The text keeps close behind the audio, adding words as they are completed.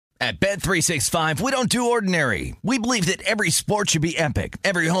At Bet365, we don't do ordinary. We believe that every sport should be epic.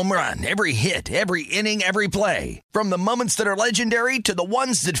 Every home run, every hit, every inning, every play. From the moments that are legendary to the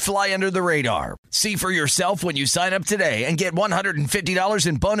ones that fly under the radar. See for yourself when you sign up today and get $150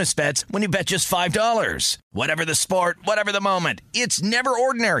 in bonus bets when you bet just $5. Whatever the sport, whatever the moment, it's never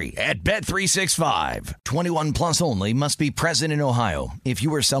ordinary at Bet365. 21 plus only. Must be present in Ohio. If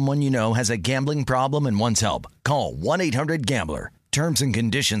you or someone you know has a gambling problem and wants help, call 1-800-GAMBLER. Terms and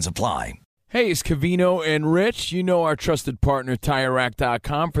conditions apply. Hey, it's Covino and Rich. You know our trusted partner,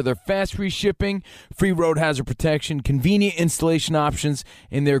 TireRack.com, for their fast free shipping, free road hazard protection, convenient installation options,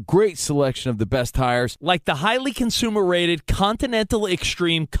 and their great selection of the best tires. Like the highly consumer-rated Continental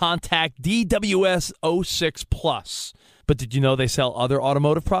Extreme Contact DWS 06 Plus. But did you know they sell other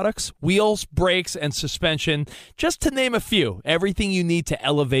automotive products? Wheels, brakes, and suspension, just to name a few. Everything you need to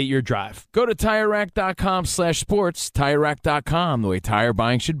elevate your drive. Go to TireRack.com/sports. TireRack.com, the way tire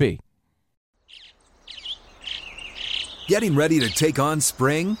buying should be. Getting ready to take on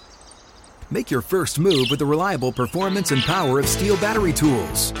spring? Make your first move with the reliable performance and power of Steel battery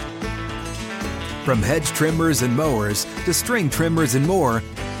tools. From hedge trimmers and mowers to string trimmers and more,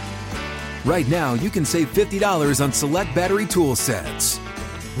 right now, you can save $50 on select battery tool sets.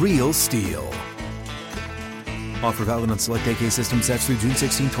 Real Steel. Offer valid on select AK system sets through June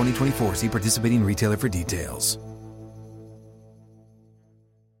 16, 2024. See participating retailer for details.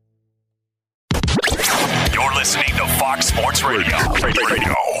 You're listening to Fox Sports Radio.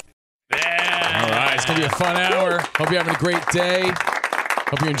 Yeah. All right, it's going to be a fun hour. Hope you're having a great day.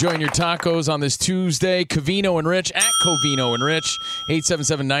 Hope you're enjoying your tacos on this Tuesday. Covino and Rich at Covino and Rich,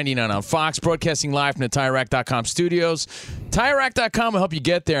 877-99 on Fox, broadcasting live from the TireRack.com studios. TireRack.com will help you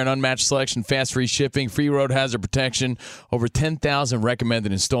get there. An unmatched selection, fast free shipping, free road hazard protection, over 10,000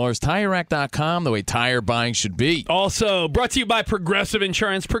 recommended installers. TireRack.com, the way tire buying should be. Also, brought to you by Progressive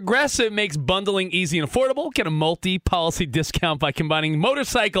Insurance. Progressive makes bundling easy and affordable. Get a multi-policy discount by combining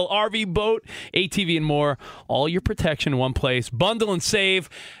motorcycle, RV, boat, ATV, and more. All your protection in one place. Bundle and save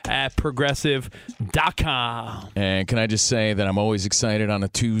at Progressive.com. And can I just say that I'm always excited on a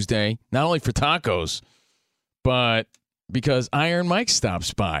Tuesday, not only for tacos, but because Iron Mike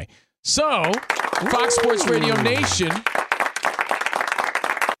stops by. So, Fox Sports Radio Nation,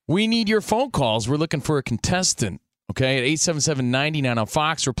 we need your phone calls. We're looking for a contestant, okay? At 877-99 on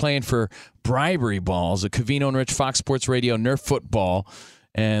Fox, we're playing for bribery balls, a Covino and Rich Fox Sports Radio Nerf football,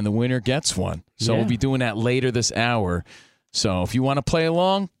 and the winner gets one. So we'll be doing that later this hour. So if you want to play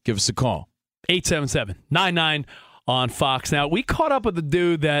along, give us a call. 877-99 on Fox. Now, we caught up with the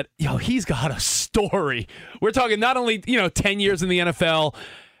dude that, he's got a story. We're talking not only, 10 years in the NFL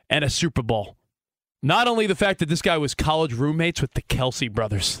and a Super Bowl. Not only the fact that this guy was college roommates with the Kelsey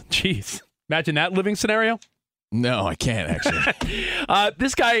brothers. Jeez. Imagine that living scenario. No, I can't, actually.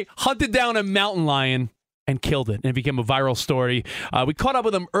 This guy hunted down a mountain lion and killed it, and it became a viral story. We caught up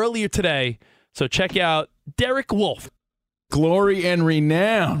with him earlier today, so check out Derek Wolfe. Glory and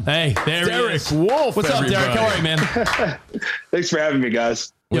renown. Hey, there he is. Derek Wolfe. What's up, Derek? How are you, man? Thanks for having me,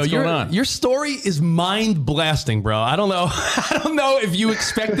 guys. What's going on? Your story is mind blasting, bro. I don't know if you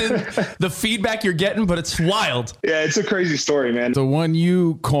expected the feedback you're getting, but it's wild. Yeah, it's a crazy story, man. The one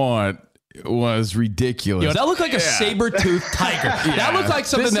you caught was ridiculous. That looked like a saber-toothed tiger. That looked like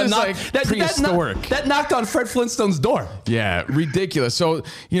something that knocked on Fred Flintstone's door. Yeah, ridiculous. So,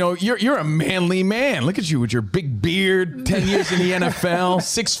 you're a manly man. Look at you with your big beard, 10 years in the NFL,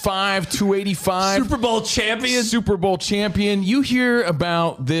 6'5", 285. Super Bowl champion. You hear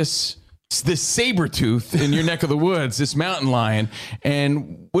about this saber-tooth in your neck of the woods, this mountain lion,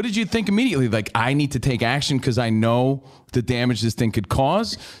 and what did you think immediately? Like, I need to take action because I know the damage this thing could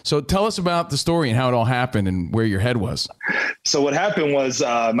cause. So tell us about the story and how it all happened and where your head was. So what happened was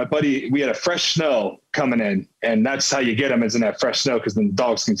my buddy, we had a fresh snow coming in, and that's how you get them, is in that fresh snow, because then the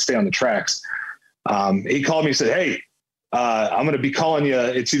dogs can stay on the tracks. He called me and said, hey, I'm going to be calling you.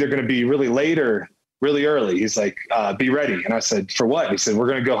 It's either going to be really late or really early. He's like, be ready. And I said, for what? He said, we're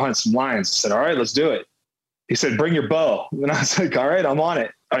going to go hunt some lions. I said, all right, let's do it. He said, bring your bow. And I was like, all right, I'm on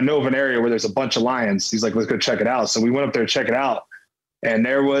it. I know of an area where there's a bunch of lions. He's like, let's go check it out. So we went up there to check it out. And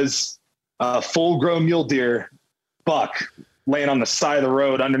there was a full-grown mule deer buck laying on the side of the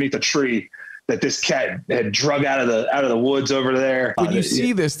road underneath a tree that this cat had drug out of the woods over there. When you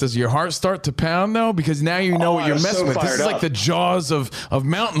see this, does your heart start to pound though? Because now you know what you're messing with. This is like the jaws of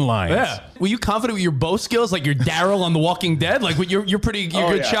mountain lions. Yeah. Were you confident with your bow skills? Like you're Daryl on The Walking Dead? Like you're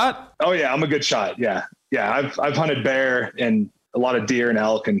good shot? Oh yeah, I'm a good shot. Yeah. Yeah. I've hunted bear and a lot of deer and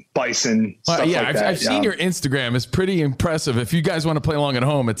elk and bison. Stuff Yeah, like that. I've seen your Instagram. It's pretty impressive. If you guys want to play along at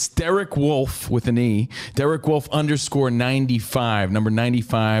home, it's Derek Wolfe with an E. Derek Wolfe _95, number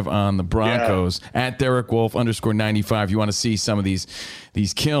 95 on the Broncos. At Derek Wolfe _95. You want to see some of these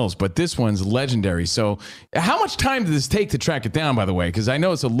kills, but this one's legendary. So how much time did this take to track it down, by the way? Because I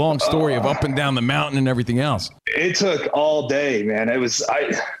know it's a long story of up and down the mountain and everything else. It took all day, man. It was,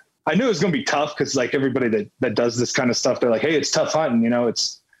 I knew it was going to be tough because like everybody that does this kind of stuff, they're like, hey, it's tough hunting. You know,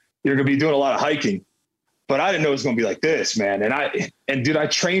 you're going to be doing a lot of hiking, but I didn't know it was going to be like this, man. And dude, I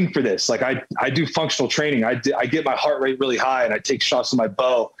trained for this. Like I do functional training. I get my heart rate really high and I take shots with my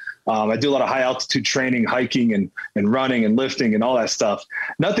bow. I do a lot of high altitude training, hiking and running and lifting and all that stuff.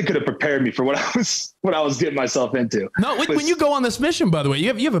 Nothing could have prepared me for what I was getting myself into. No, when you go on this mission, by the way, you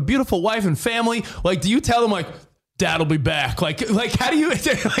have a beautiful wife and family. Like, do you tell them like, Dad will be back? Like, how do you,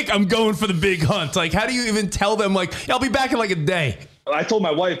 like, I'm going for the big hunt. Like, how do you even tell them like, yeah, I'll be back in like a day? I told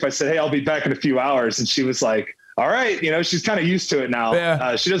my wife, I said, hey, I'll be back in a few hours. And she was like, all right. You know, she's kind of used to it now.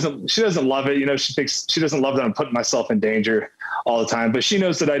 Yeah. She doesn't love it. You know, she doesn't love that I'm putting myself in danger all the time, but she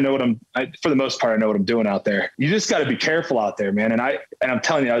knows that I know for the most part, I know what I'm doing out there. You just got to be careful out there, man. And I'm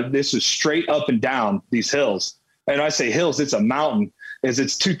telling you, this is straight up and down these hills. And I say hills, it's a mountain.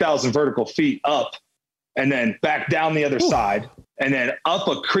 It's 2,000 vertical feet up and then back down the other side and then up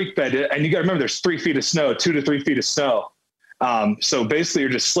a creek bed. And you got to remember there's 3 feet of snow, 2 to 3 feet of snow. So basically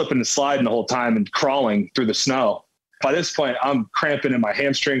you're just slipping and sliding the whole time and crawling through the snow. By this point, I'm cramping in my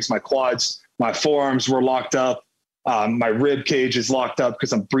hamstrings, my quads, my forearms were locked up. My rib cage is locked up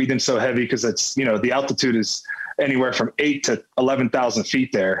because I'm breathing so heavy because it's, you know, the altitude is anywhere from 8,000 to 11,000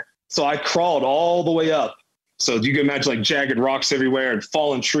 feet there. So I crawled all the way up. So you can imagine like jagged rocks everywhere and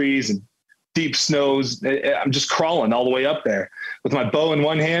fallen trees and deep snows. I'm just crawling all the way up there with my bow in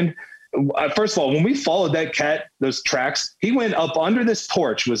one hand. First of all, when we followed that cat, those tracks, he went up under this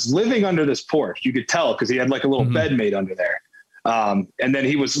porch, was living under this porch. You could tell because he had like a little bed made under there. And then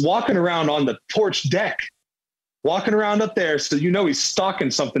he was walking around on the porch deck, walking around up there. So, you know, he's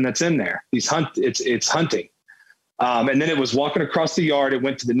stalking something that's in there. It's hunting. And then it was walking across the yard. It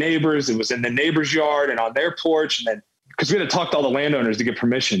went to the neighbors. It was in the neighbor's yard and on their porch. And then, because we had to talk to all the landowners to get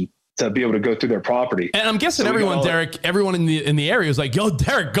permission to be able to go through their property. And I'm guessing everyone in the area is like, yo,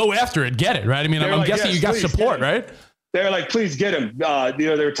 Derek, go after it. Get it. Right. I mean, I'm guessing yes, you got support, right? They're like, please get him. You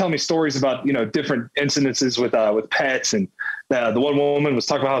know, they were telling me stories about, you know, different incidences with pets. And the one woman was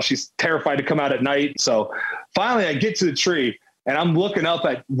talking about how she's terrified to come out at night. So finally I get to the tree and I'm looking up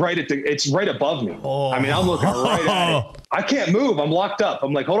it's right above me. I mean, I'm looking right at it. I can't move. I'm locked up.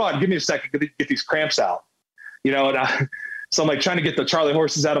 I'm like, hold on, give me a second, get these cramps out. You know, so I'm like trying to get the Charlie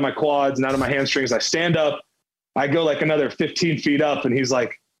horses out of my quads and out of my hamstrings. I stand up, I go like another 15 feet up and he's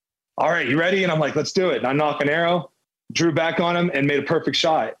like, all right, you ready? And I'm like, let's do it. And I knock an arrow, drew back on him and made a perfect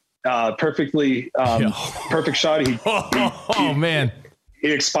shot. Perfect shot. Man.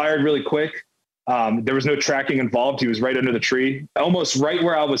 He expired really quick. There was no tracking involved. He was right under the tree, almost right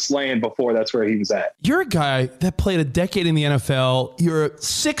where I was laying before. That's where he was at. You're a guy that played a decade in the NFL. You're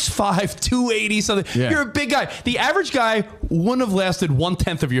 6'5", 280 something. Yeah. You're a big guy. The average guy wouldn't have lasted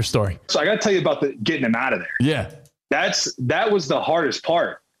 1/10 of your story. So I got to tell you about getting him out of there. Yeah. That was the hardest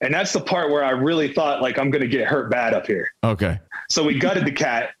part. And that's the part where I really thought like, I'm going to get hurt bad up here. Okay. So we gutted the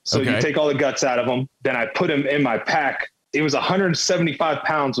cat. So you take all the guts out of him. Then I put him in my pack. It was 175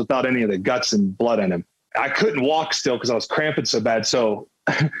 pounds without any of the guts and blood in him. I couldn't walk still because I was cramping so bad. So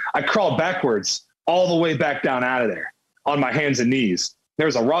I crawled backwards all the way back down out of there on my hands and knees. There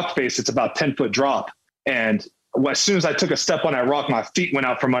was a rock face. It's about 10-foot drop. And as soon as I took a step on that rock, my feet went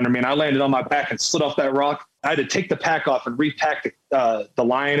out from under me and I landed on my back and slid off that rock. I had to take the pack off and repack the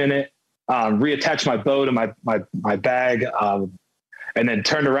lion in it, reattach my bow to my bag, and then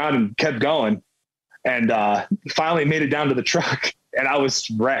turned around and kept going. And finally made it down to the truck, and I was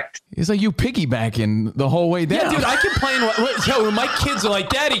wrecked. It's like you piggybacking the whole way down. Yeah, dude, I complain. When my kids are like,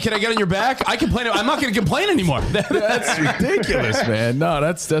 Daddy, can I get on your back? I complain. I'm not going to complain anymore. That's ridiculous, man. No,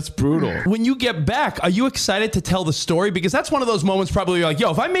 that's brutal. When you get back, are you excited to tell the story? Because that's one of those moments probably you're like, yo,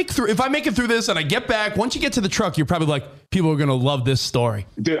 if I make it through this and I get back, once you get to the truck, you're probably like, people are going to love this story.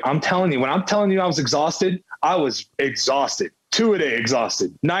 Dude, I'm telling you, when I'm telling you I was exhausted, I was exhausted. 2-a-day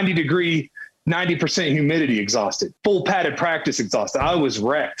exhausted. 90-degree 90% humidity exhausted, full padded practice exhausted. I was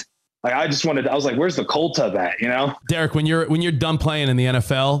wrecked. Like I was like, where's the cold tub at? You know, Derek, when you're done playing in the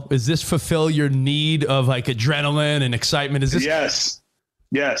NFL, does this fulfill your need of like adrenaline and excitement? Is this?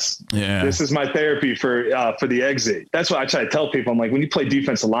 Yes. Yeah. This is my therapy for the exit. That's what I try to tell people. I'm like, when you play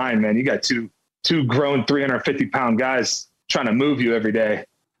defensive line, man, you got two grown 350-pound guys trying to move you every day.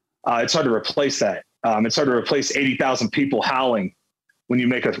 It's hard to replace that. It's hard to replace 80,000 people howling when you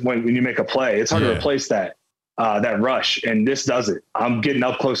make a play. It's hard to replace that rush, and this does it. I'm getting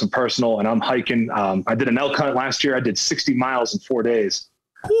up close and personal, and I'm hiking. I did an elk hunt last year. I did 60 miles in 4 days.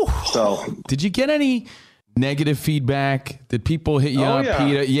 Whew. So, did you get any negative feedback? Did people hit you up? Yeah.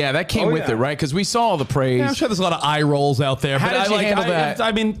 Peter? Yeah, that came with it, right? Because we saw all the praise. Yeah, I'm sure there's a lot of eye rolls out there. How did you handle that?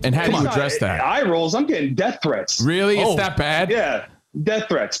 I mean, and how do you address that? Eye rolls. I'm getting death threats. Really? It's that bad? Yeah. Death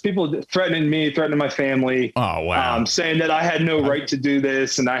threats. People threatening me, threatening my family. Oh, wow. Saying that I had no right to do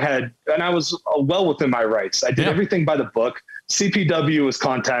this. And I was well within my rights. I did everything by the book. CPW was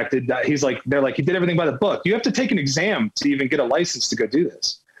contacted. They're like, you did everything by the book. You have to take an exam to even get a license to go do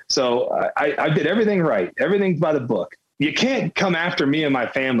this. So I did everything right, everything by the book. You can't come after me and my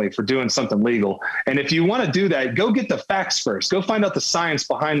family for doing something legal. And if you want to do that, go get the facts first. Go find out the science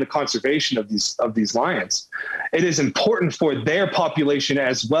behind the conservation of these lions. It is important for their population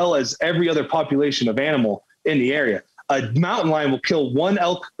as well as every other population of animal in the area. A mountain lion will kill one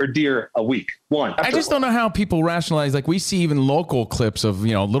elk or deer a week. One. I just don't know how people rationalize. Like, we see even local clips of,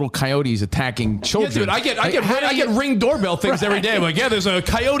 little coyotes attacking children. Yeah, dude, I get Ring doorbell things every day. I'm like, there's a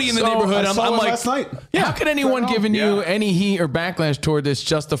coyote in the neighborhood. I'm like, last night. Yeah, how can anyone giving you any heat or backlash toward this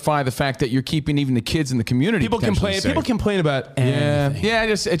justify the fact that you're keeping even the kids in the community? People complain about anything. Yeah.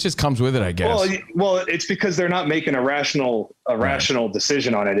 It just comes with it, I guess. Well, it's because they're not making a rational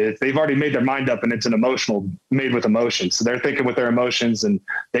decision on it. They've already made their mind up, and it's made with emotion. So they're thinking with their emotions, and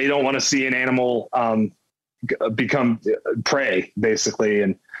they don't want to see an animal become prey, basically.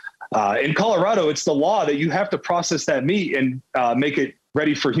 And in Colorado, it's the law that you have to process that meat and make it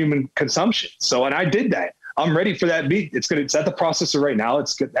ready for human consumption. So, and I did that. I'm ready for that meat. It's at the processor right now.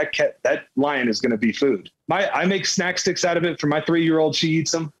 It's good. That lion is going to be food. I make snack sticks out of it for my 3-year-old. She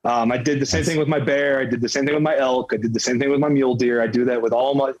eats them. I did the same thing with my bear. I did the same thing with my elk. I did the same thing with my mule deer. I do that with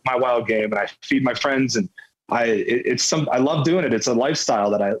all my wild game, and I feed my friends, and I love doing it. It's a lifestyle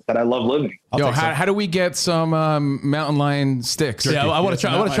that I love living. How do we get some mountain lion sticks? Yeah, I want to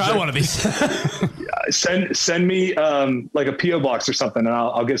try one of these. Send me like a PO box or something, and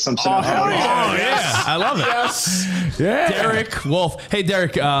I'll get some. Yeah, I love it. Yes. Yeah. Derek Wolf. Hey,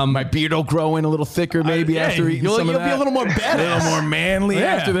 Derek. My beard will grow in a little thicker maybe after eating some of that. You'll be a little more badass. A little more manly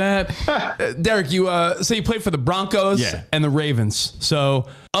after that. Derek, you played for the Broncos and the Ravens. So,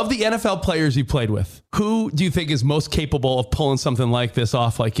 of the NFL players you played with, who do you think is most capable of pulling something like this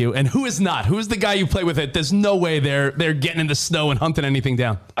off like you, and who is not? Who's the guy you play with that there's no way they're getting in the snow and hunting anything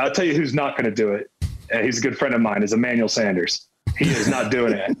down? I'll tell you who's not going to do it. He's a good friend of mine, is Emmanuel Sanders. He is not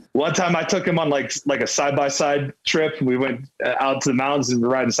doing it. One time I took him on like a side-by-side trip. We went out to the mountains and we're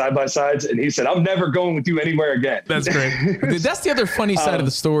riding side-by-sides, and he said, I'm never going with you anywhere again. That's great. Dude, that's the other funny side of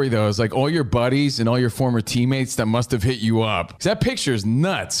the story, though, is like all your buddies and all your former teammates that must have hit you up. 'Cause that picture is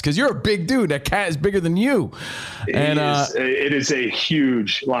nuts, because you're a big dude. That cat is bigger than you. And it is a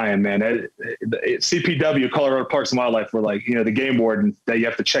huge lion, man. CPW, Colorado Parks and Wildlife, were like, the game warden that you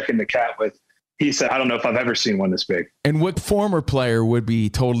have to check in the cat with. He said, I don't know if I've ever seen one this big. And what former player would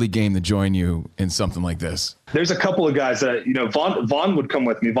be totally game to join you in something like this? There's a couple of guys that, Vaughn would come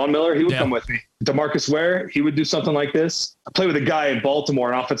with me. Vaughn Miller, he would come with me. DeMarcus Ware, he would do something like this. I played with a guy in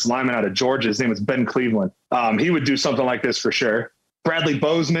Baltimore, an offensive lineman out of Georgia. His name was Ben Cleveland. He would do something like this for sure. Bradley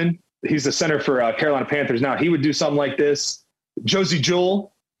Bozeman, he's the center for Carolina Panthers now. He would do something like this. Josie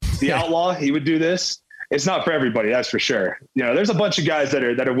Jewell, the outlaw, he would do this. It's not for everybody, that's for sure. There's a bunch of guys that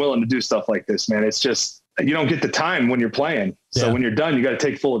are willing to do stuff like this, man. It's just, you don't get the time when you're playing. So when you're done, you got to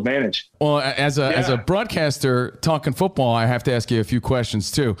take full advantage. Well, as a broadcaster talking football, I have to ask you a few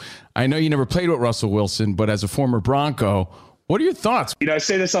questions too. I know you never played with Russell Wilson, but as a former Bronco, what are your thoughts? I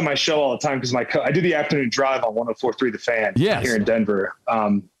say this on my show all the time because I do the afternoon drive on 104.3 The Fan here in Denver.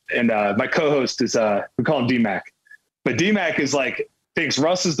 And my co-host is, we call him D-Mac. But D-Mac is thinks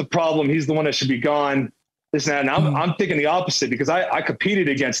Russ is the problem. He's the one that should be gone. This and that. And I'm thinking the opposite, because I competed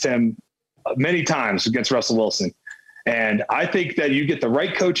against him many times against Russell Wilson. And I think that you get the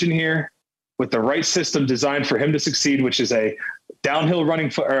right coach in here with the right system designed for him to succeed, which is a downhill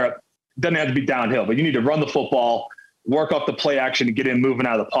running or doesn't have to be downhill, but you need to run the football, work off the play action and get in moving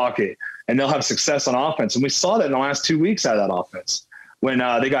out of the pocket, and they'll have success on offense. And we saw that in the last 2 weeks out of that offense when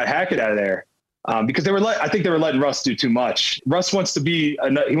they got Hackett out of there. Because I think they were letting Russ do too much. Russ wants to he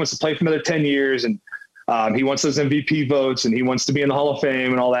wants to play for another 10 years, and he wants those MVP votes, and he wants to be in the Hall of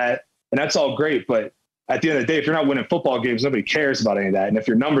Fame and all that. And that's all great. But at the end of the day, if you're not winning football games, nobody cares about any of that. And if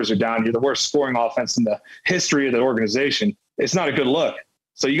your numbers are down, you're the worst scoring offense in the history of the organization. It's not a good look.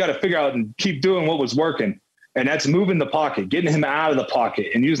 So you got to figure out and keep doing what was working. And that's moving the pocket, getting him out of the pocket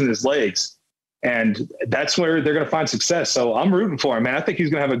and using his legs. And that's where they're going to find success. So I'm rooting for him, man. I think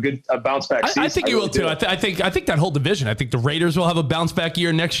he's going to have a bounce back season. I think he will too. I think that whole division. I think the Raiders will have a bounce back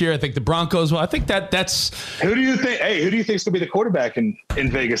year next year. I think the Broncos will. I think that's. Who do you think? Hey, who do you think is going to be the quarterback in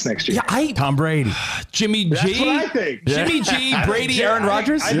Vegas next year? Yeah, Tom Brady, Jimmy G. That's what I think. Jimmy G. Brady, Aaron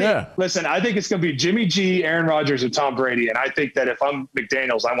Rodgers. Listen, I think it's going to be Jimmy G, Aaron Rodgers, or Tom Brady. And I think that if I'm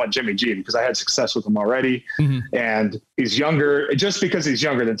McDaniels, I want Jimmy G because I had success with him already, and he's younger. Just because he's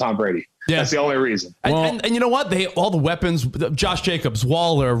younger than Tom Brady. Yeah. That's the only reason. And you know what? They all the weapons, Josh Jacobs,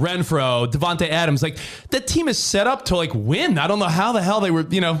 Waller, Renfro, Devontae Adams, like that team is set up to like win. I don't know how the hell they were,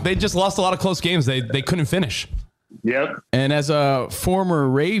 they just lost a lot of close games. They couldn't finish. Yep. And as a former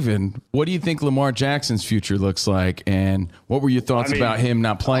Raven, what do you think Lamar Jackson's future looks like? And what were your thoughts about him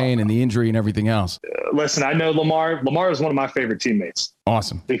not playing and the injury and everything else? Listen, I know Lamar. Lamar is one of my favorite teammates.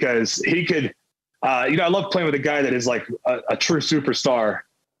 Awesome. Because he could, I love playing with a guy that is like a true superstar.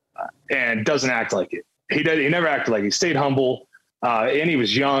 And doesn't act like it. He never acted like it. He stayed humble, and he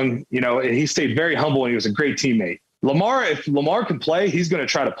was young. And he stayed very humble, and he was a great teammate. Lamar, if Lamar can play, he's going to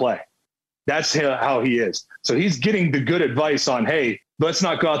try to play. That's how he is. So he's getting the good advice on, hey, let's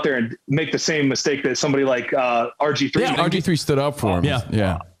not go out there and make the same mistake that somebody like RG3. Yeah, RG3 stood up for him.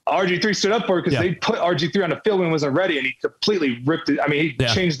 Yeah. RG3 stood up for it because they put RG3 on the field when he wasn't ready, and he completely ripped it. I mean, he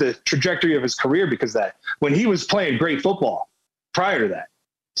changed the trajectory of his career because of that. When he was playing great football prior to that.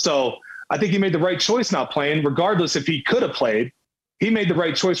 So I think he made the right choice not playing, regardless if he could have played. He made the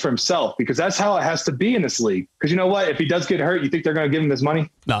right choice for himself because that's how it has to be in this league. Because you know what? If he does get hurt, you think they're going to give him his money?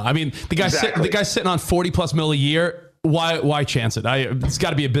 No, I mean, the guy's sitting on $40+ million a year. Why chance it? It's got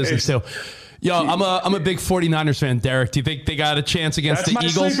to be a business too. Yo, I'm a big 49ers fan, Derek. Do you think they got a chance against the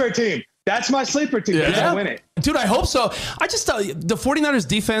Eagles? That's my sleeper team. That's my sleeper team. They're going to win it. Dude, I hope so. I just tell you, the 49ers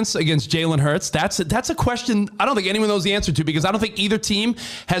defense against Jalen Hurts, that's a question I don't think anyone knows the answer to because I don't think either team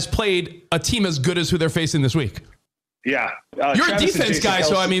has played a team as good as who they're facing this week. Yeah. You're a defense guy,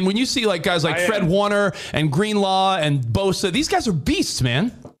 so I mean, when you see like guys like Fred Warner and Greenlaw and Bosa, these guys are beasts,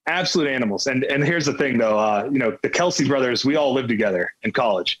 man. Absolute animals. And here's the thing, though. The Kelsey brothers, we all lived together in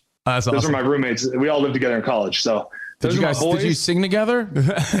college. That's Those awesome. were my roommates. We all lived together in college. So did you sing together?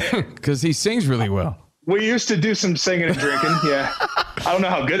 Because he sings really well. We used to do some singing and drinking. Yeah. I don't know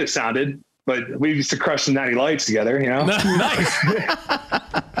how good it sounded, but we used to crush some Natty Lights together, Nice.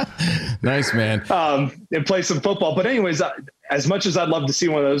 Nice, man. And play some football. But anyways, as much as I'd love to see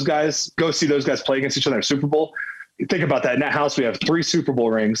one of those guys, go see those guys play against each other in Super Bowl. You think about that. In that house, we have 3 Super Bowl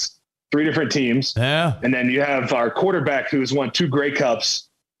rings, 3 different teams. Yeah. And then you have our quarterback who's won 2 Grey Cups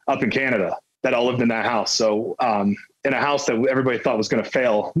up in Canada that all lived in that house. So in a house that everybody thought was going to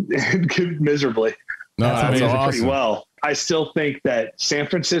fail miserably. No, that's awesome. Pretty well. I still think that San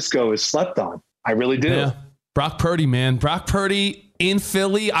Francisco is slept on. I really do. Yeah. Brock Purdy, man. Brock Purdy in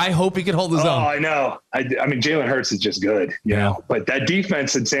Philly. I hope he can hold his own. Oh, I know. I mean, Jalen Hurts is just good, you know. But that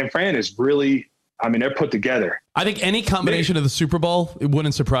defense in San Fran is really, I mean, they're put together. I think any combination of the Super Bowl, it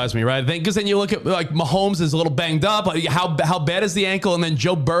wouldn't surprise me, right? Because then you look at like Mahomes is a little banged up. How bad is the ankle? And then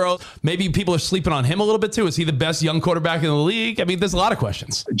Joe Burrow, maybe people are sleeping on him a little bit too. Is he the best young quarterback in the league? I mean, there's a lot of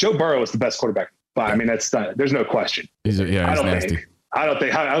questions. Joe Burrow is the best quarterback. But I mean, there's no question. He's nasty. I don't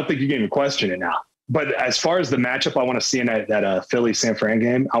think you can even question it now. But as far as the matchup, I want to see in that Philly San Fran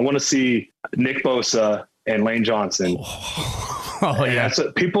game, I want to see Nick Bosa and Lane Johnson. Oh yeah, that's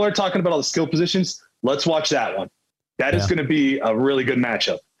what people are talking about, all the skill positions. Let's watch that one. That is going to be a really good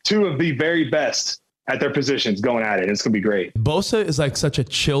matchup. 2 of the very best at their positions going at it. It's going to be great. Bosa is like such a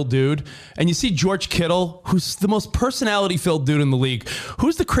chill dude. And you see George Kittle, who's the most personality-filled dude in the league.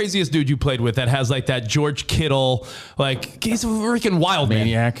 Who's the craziest dude you played with that has like that George Kittle, like he's a freaking wild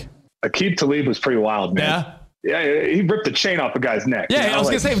maniac. Aqib Talib was pretty wild, man. Yeah, he ripped the chain off a guy's neck. Yeah, I was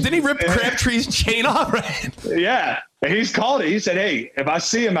going to say, didn't he rip Crabtree's chain off? Right? Yeah, and he's called it. He said, hey, if I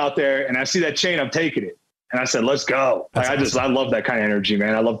see him out there and I see that chain, I'm taking it. And I said, let's go. Like, I love that kind of energy,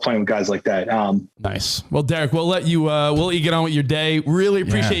 man. I love playing with guys like that. Nice. Well, Derek, we'll let you get on with your day. Really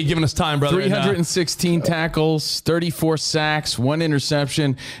appreciate you giving us time, brother. 316 tackles, 34 sacks, 1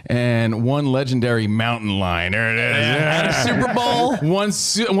 interception, and 1 legendary mountain lion. There it is. And a Super Bowl.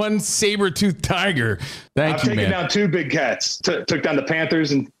 one saber-toothed tiger. Thank you, man. I've taken down 2 big cats. Took down the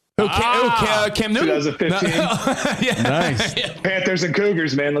Panthers and Cam Newton? 2015. Yeah. Nice. Panthers and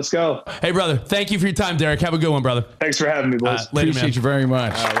Cougars, man. Let's go. Hey, brother. Thank you for your time, Derek. Have a good one, brother. Thanks for having me, boys. Appreciate you very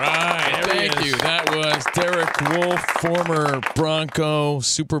much. All right. Thank you. That was Derek Wolfe, former Bronco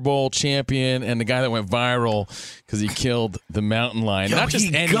Super Bowl champion and the guy that went viral because he killed the mountain lion. Not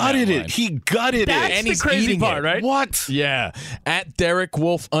just any gutted mountain it. lion. He gutted That's it. And the he's crazy eating part, it. right? What? Yeah. At Derek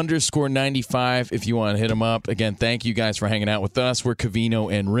Wolf _95 if you want to hit him up. Again, thank you guys for hanging out with us. We're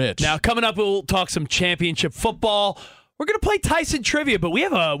Covino and Rich. Now, coming up, we'll talk some championship football. We're going to play Tyson Trivia, but we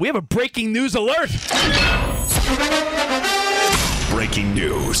have a breaking news alert. Breaking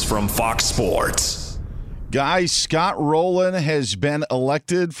news from Fox Sports. Guys, Scott Rowland has been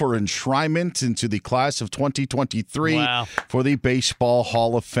elected for enshrinement into the class of 2023 for the Baseball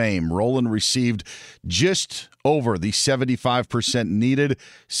Hall of Fame. Rowland received just over the 75% needed,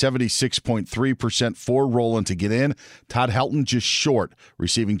 76.3% for Rowland to get in. Todd Helton just short,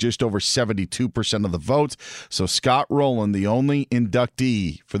 receiving just over 72% of the vote. So Scott Rowland, the only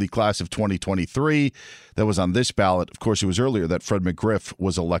inductee for the class of 2023 that was on this ballot. Of course, it was earlier that Fred McGriff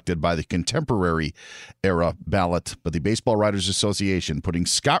was elected by the contemporary era ballot, but the Baseball Writers Association putting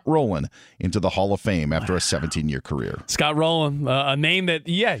Scott Rowland into the Hall of Fame after a 17-year career. Scott Rowland, a name that,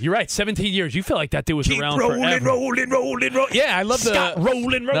 you're right, 17 years. You feel like that dude was around forever. Rolling. Yeah, I love Scott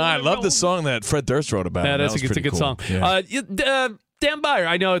Rolling. I love the song that Fred Durst wrote about. Yeah, That was it's a good cool. song. Yeah. Dan Byer,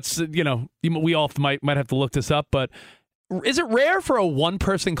 I know it's, we all might have to look this up, but is it rare for a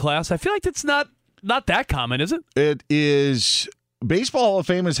one-person class? I feel like it's not that common, is it? It is. Baseball Hall of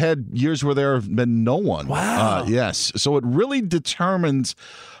Fame has had years where there have been no one. Wow. Yes. So it really determines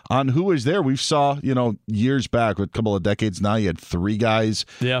on who is there. We saw, years back, a couple of decades now, you had three guys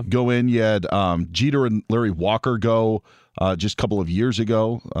go in. You had Jeter and Larry Walker go just a couple of years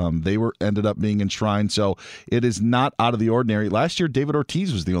ago. They ended up being enshrined. So it is not out of the ordinary. Last year, David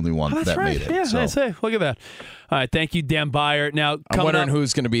Ortiz was the only one that made it. Yeah, so. look at that. All right, thank you, Dan Byer. Now, I'm wondering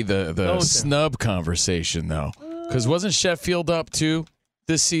who's going to be the snub conversation, though. Because wasn't Sheffield up, too,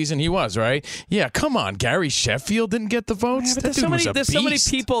 this season? He was, right? Yeah, come on. Gary Sheffield didn't get the votes? There's so many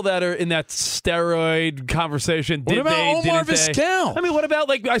people that are in that steroid conversation. What about Omar Vizquel? I mean, what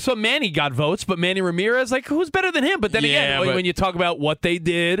about, I saw Manny got votes, but Manny Ramirez, who's better than him? But then when you talk about what they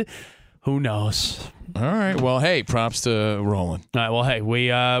did, who knows? All right. Well, hey, props to Rowland. All right. Well, hey, we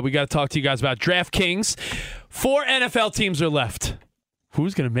got to talk to you guys about DraftKings. 4 NFL teams are left.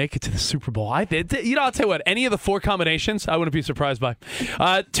 Who's going to make it to the Super Bowl? I'll tell you what, any of the 4 combinations, I wouldn't be surprised by.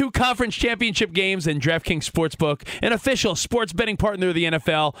 2 conference championship games and DraftKings Sportsbook, an official sports betting partner of the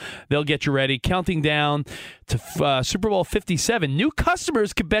NFL. They'll get you ready. Counting down to Super Bowl 57. New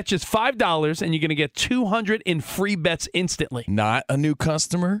customers can bet just $5, and you're going to get $200 in free bets instantly. Not a new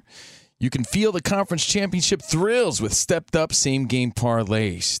customer? You can feel the conference championship thrills with stepped-up same-game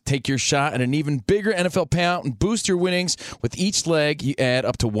parlays. Take your shot at an even bigger NFL payout and boost your winnings with each leg you add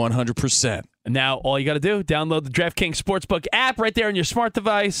up to 100%. And now all you got to do, download the DraftKings Sportsbook app right there on your smart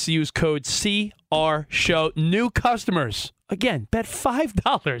device. Use code CRSHOW. New customers, again, bet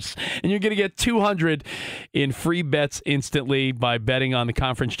 $5, and you're going to get $200 in free bets instantly by betting on the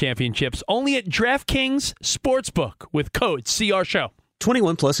conference championships. Only at DraftKings Sportsbook with code CRSHOW.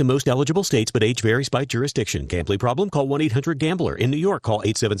 21 plus in most eligible states, but age varies by jurisdiction. Gambling problem? Call 1-800-GAMBLER. In New York, call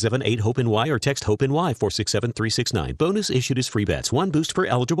 877-8-HOPE-NY or text HOPE-NY 467-369. Bonus issued as free bets. 1 boost per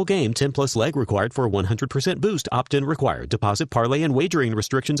eligible game. 10 plus leg required for a 100% boost. Opt-in required. Deposit, parlay, and wagering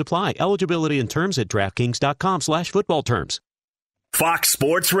restrictions apply. Eligibility and terms at DraftKings.com/football terms. Fox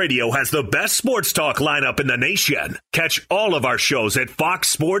Sports Radio has the best sports talk lineup in the nation. Catch all of our shows at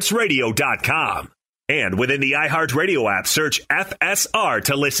foxsportsradio.com. And within the iHeartRadio app, search FSR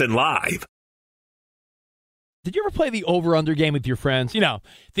to listen live. Did you ever play the over-under game with your friends?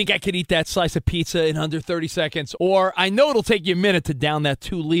 Think I could eat that slice of pizza in under 30 seconds? Or I know it'll take you a minute to down that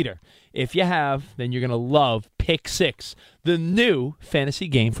 2-liter. If you have, then you're going to love Pick 6, the new fantasy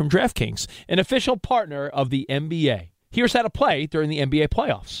game from DraftKings, an official partner of the NBA. Here's how to play during the NBA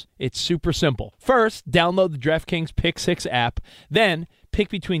playoffs. It's super simple. First, download the DraftKings Pick 6 app. Then, pick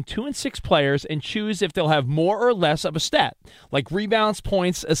between 2 and 6 players and choose if they'll have more or less of a stat, like rebounds,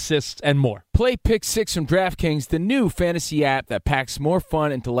 points, assists, and more. Play Pick 6 from DraftKings, the new fantasy app that packs more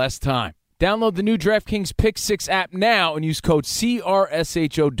fun into less time. Download the new DraftKings Pick 6 app now and use code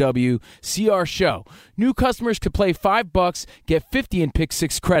CRSHOW, CRSHOW. New customers could play $5, get 50 in Pick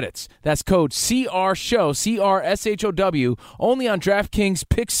 6 credits. That's code CRSHOW, CRSHOW, only on DraftKings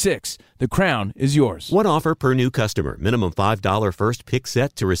Pick 6. The crown is yours. One offer per new customer. Minimum $5 first pick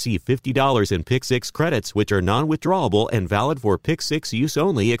set to receive $50 in Pick 6 credits, which are non-withdrawable and valid for Pick 6 use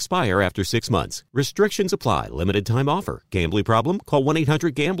only. Expire after 6 months. Restrictions apply. Limited time offer. Gambling problem? Call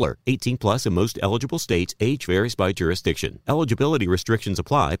 1-800-GAMBLER. 18 plus in most eligible states. Age varies by jurisdiction. Eligibility restrictions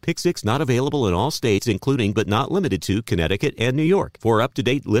apply. Pick 6 not available in all states, including but not limited to Connecticut and New York. For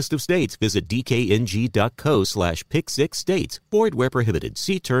up-to-date list of states, visit dkng.co/pick6states. Void where prohibited.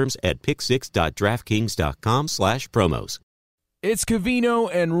 See terms at pick6.com. picksix.draftkings.com/promos. It's Covino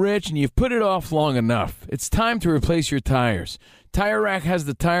and Rich, and you've put it off long enough. It's time to replace your tires. Tire Rack has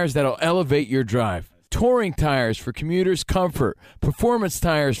the tires that'll elevate your drive. Touring tires for commuters' comfort, performance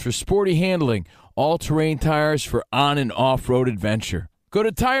tires for sporty handling, all-terrain tires for on- and off-road adventure. Go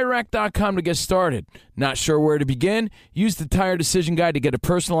to TireRack.com to get started. Not sure where to begin? Use the Tire Decision Guide to get a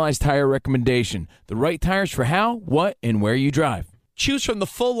personalized tire recommendation. The right tires for how, what, and where you drive. Choose from the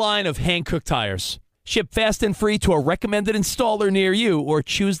full line of hand-cooked tires. Ship fast and free to a recommended installer near you, or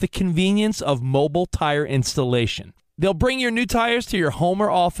choose the convenience of mobile tire installation. They'll bring your new tires to your home or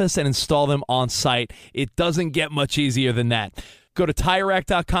office and install them on site. It doesn't get much easier than that. Go to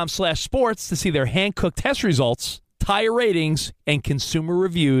TireRack.com/sports to see their hand-cooked test results, tire ratings, and consumer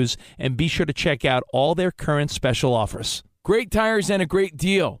reviews, and be sure to check out all their current special offers. Great tires and a great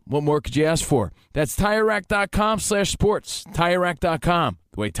deal. What more could you ask for? That's TireRack.com/sports. TireRack.com,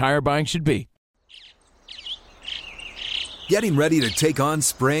 the way tire buying should be. Getting ready to take on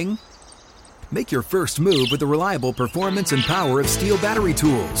spring? Make your first move with the reliable performance and power of Steel battery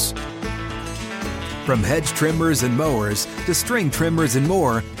tools. From hedge trimmers and mowers to string trimmers and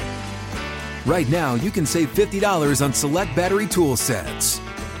more, right now you can save $50 on select battery tool sets.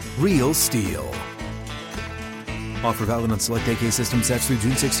 Real Steel. Offer valid on select AK system sets through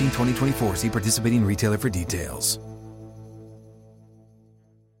June 16, 2024. See participating retailer for details.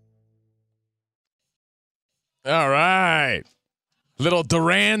 All right. Little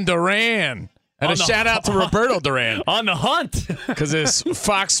Duran. And a shout out to Roberto Duran. On the hunt. Because it's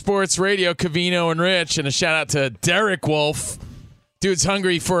Fox Sports Radio, Covino and Rich. And a shout out to Derek Wolf. Dude's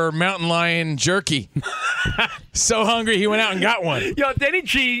hungry for mountain lion jerky. So hungry he went out and got one. Yo, Denny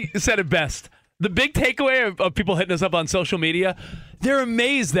G said it best. The big takeaway of people hitting us up on social media, they're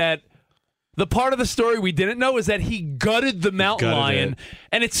amazed that the part of the story we didn't know is that he gutted the mountain lion,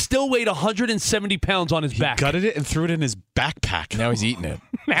 and it still weighed 170 pounds on his back. He gutted it and threw it in his backpack. Now he's eating it.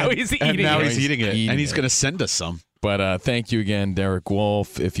 Now he's eating it. And he's going to send us some. But thank you again, Derek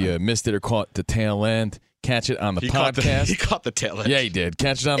Wolf. If you missed it or caught the tail end, catch it on the podcast. He caught the tail end. Yeah, he did.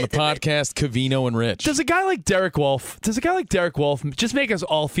 Catch it on the podcast, Covino and Rich. Does a guy like Derek Wolf just make us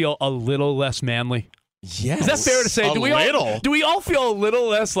all feel a little less manly? Yes. Is that fair to say? Do we all feel a little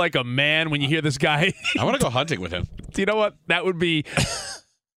less like a man when you hear this guy? I want to go hunting with him. Do you know what? That would be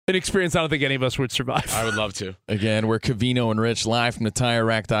an experience I don't think any of us would survive. I would love to. Again, we're Covino and Rich live from the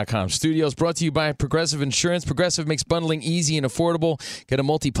TireRack.com studios, brought to you by Progressive Insurance. Progressive makes bundling easy and affordable. Get a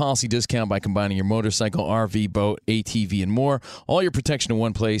multi-policy discount by combining your motorcycle, RV, boat, ATV, and more. All your protection in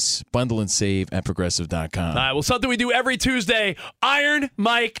one place. Bundle and save at Progressive.com. All right, well, something we do every Tuesday, Iron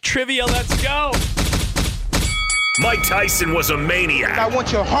Mike Trivia. Let's go. Mike Tyson was a maniac. I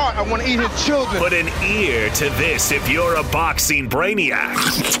want your heart. I want to eat his children. Put an ear to this if you're a boxing brainiac.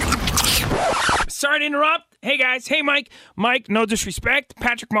 Sorry to interrupt. Hey, guys. Hey, Mike. Mike, no disrespect.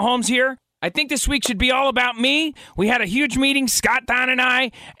 Patrick Mahomes here. I think this week should be all about me. We had a huge meeting, Scott, Don, and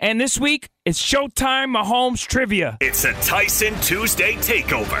I, and this week it's Showtime Mahomes Trivia. It's a Tyson Tuesday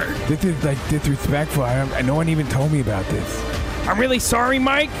takeover. This is like disrespectful. No one even told me about this. I'm really sorry,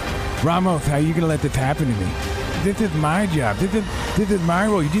 Mike. Ramos, how are you going to let this happen to me? This is my job. This is my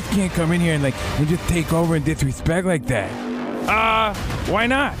role. You just can't come in here and just take over and disrespect like that. Why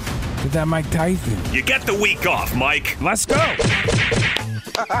not? Because I'm Mike Tyson. You get the week off, Mike. Let's go.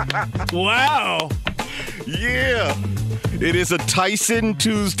 Wow. Yeah. It is a Tyson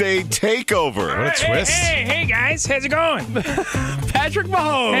Tuesday takeover. What a twist. Hey, guys. How's it going? Patrick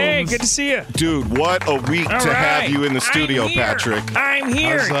Mahomes. Hey, good to see you. Dude, what a week to have you in the studio, Patrick. I'm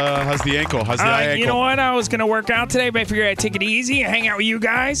here. How's the ankle? How's the eye ankle? You know what? I was going to work out today, but I figured I'd take it easy and hang out with you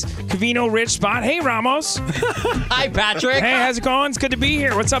guys. Covino, Rich, Spot. Hey, Ramos. Hi, Patrick. Hey, how's it going? It's good to be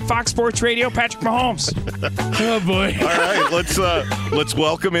here. What's up, Fox Sports Radio? Patrick Mahomes. Oh, boy. All right, let's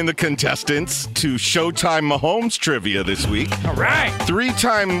welcome in the contestants to Showtime Mahomes Trivia this week. All right.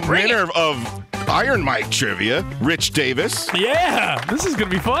 Three-time winner of Iron Mike Trivia, Rich Davis. Yeah, this is going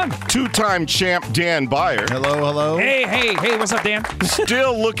to be fun. Two-time champ, Dan Byer. Hello. Hey, what's up, Dan?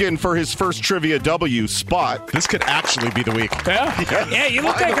 Still looking for his first Trivia W spot. This could actually be the week. Yeah, you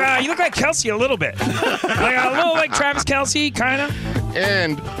look like Kelsey a little bit. a little like Travis Kelsey, kind of.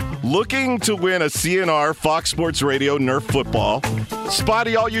 And looking to win a CNR Fox Sports Radio Nerf football.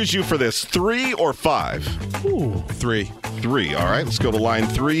 Spotty, I'll use you for this. 3 or 5? Ooh. 3. 3. All right, let's go to line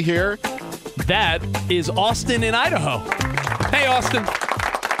 3 here. That is Austin in Idaho. Hey, Austin.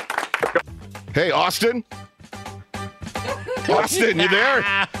 Hey, Austin. Austin, you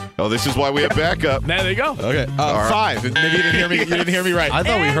there? Oh, this is why we have backup. There you go. Okay, 5. Maybe you didn't hear me. You didn't hear me right. I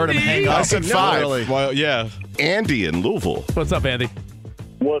thought we heard him hang up. I said 5. Well, yeah. Andy in Louisville. What's up, Andy?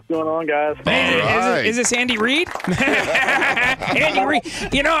 What's going on, guys? Is this Andy Reid? Andy Reid.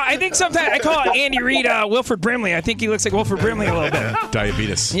 You know, I think sometimes I call Andy Reid Wilford Brimley. I think he looks like Wilford Brimley a little bit.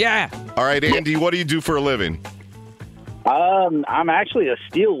 Diabetes. Yeah. All right, Andy, what do you do for a living? I'm actually a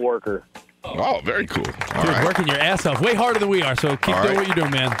steel worker. Oh, very cool. All Dude, right. working your ass off. Way harder than we are, so keep All doing right. what you're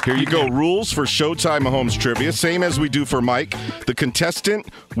doing, man. Here you go. Rules for Showtime Mahomes trivia. Same as we do for Mike. The contestant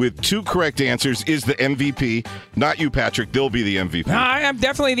with 2 correct answers is the MVP. Not you, Patrick. They'll be the MVP. No, I'm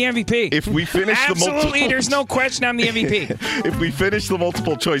definitely the MVP. If we finish the Absolutely, there's no question I'm the MVP. If we finish the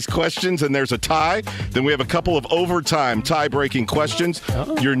multiple choice questions and there's a tie, then we have a couple of overtime tie-breaking questions.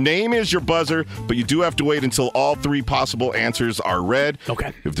 Your name is your buzzer, but you do have to wait until all 3 possible answers are read.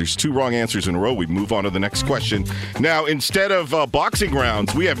 Okay. If there's 2 wrong answers in a row, we move on to the next question. Now, instead of boxing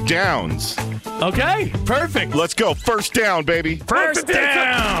rounds, we have downs. Okay, perfect. Let's go. First down, baby. First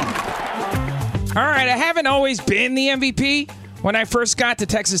down. All right, I haven't always been the MVP. When I first got to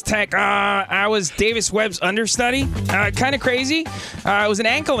Texas Tech, I was Davis Webb's understudy. Kind of crazy. It was an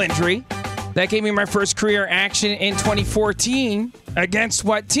ankle injury that gave me my first career action in 2014 against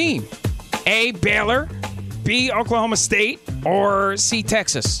what team? A, Baylor, B, Oklahoma State, or C,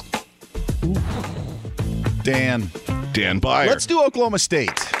 Texas? Dan Byer. Let's do Oklahoma State.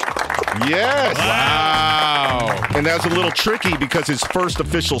 Yes. Wow. And that's a little tricky because his first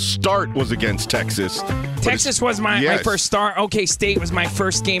official start was against Texas. Texas was my first start. OK State was my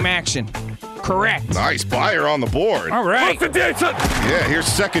first game action. Correct. Nice. Byer on the board. All right. Yeah, here's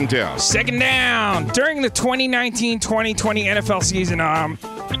second down. Second down. During the 2019-2020 NFL season,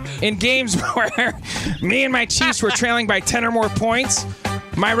 in games where me and my Chiefs were trailing by 10 or more points,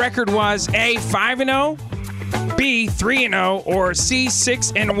 my record was A, 5-0, B, 3-0, or C,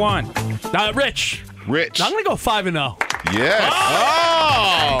 6-1. Rich. I'm going to go 5-0. Yes.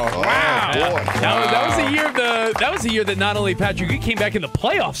 Oh, wow. Boy. That was the year that was the year that not only Patrick, you came back in the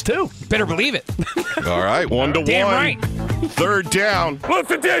playoffs too. Better believe it. All right, 1-1. Damn right. Third down. All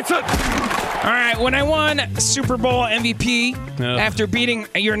right, when I won Super Bowl MVP after beating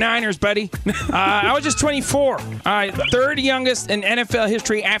your Niners, buddy, I was just 24. Third youngest in NFL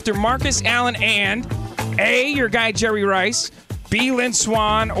history after Marcus Allen and A, your guy Jerry Rice, B, Lynn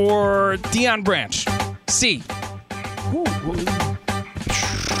Swann, or Deion Branch. C.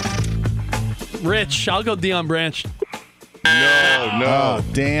 Rich, I'll go Deion Branch. No. Oh,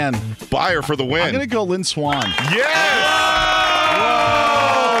 Dan. Byer for the win. I'm going to go Lynn Swann. Yes!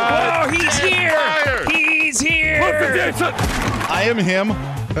 Whoa, he's here! He's here! I am him.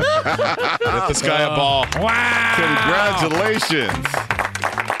 Get this guy a ball. Wow! Congratulations.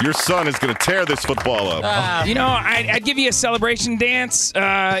 Your son is going to tear this football up. You know, I'd give you a celebration dance,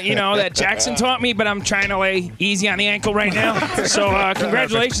 that Jackson taught me, but I'm trying to lay easy on the ankle right now. So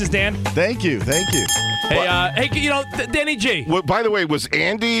congratulations, Dan. Thank you. Hey, Danny G. Well, by the way, was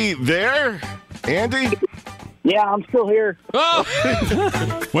Andy there? Andy? Yeah, I'm still here. Oh.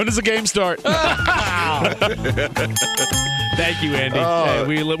 When does the game start? Thank you, Andy. Hey,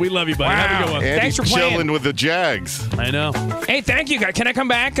 we love you, buddy. Wow. Have a good one. Andy's Thanks for playing. chilling with the Jags. I know. Hey, thank you, guys. Can I come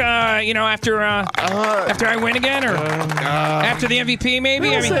back? After I win again, or after the MVP, maybe.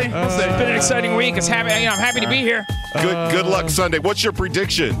 We'll see. It's been an exciting week. I'm happy to be here. Good luck Sunday. What's your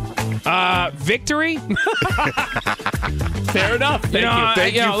prediction? Victory. Fair enough.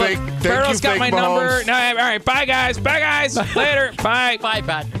 Thank you, look, fake Farrell's got my number. Mahomes. No, all right, bye guys. Later. Bye. Bye,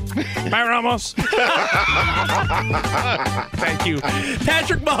 Pat. Bye, Ramos. Thank you.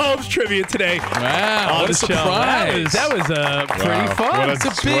 Patrick Mahomes trivia today. Wow, on what the a show. surprise. That was pretty fun. It's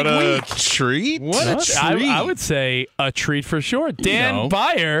a big week. Treat. What a treat. I would say a treat for sure. Dan know.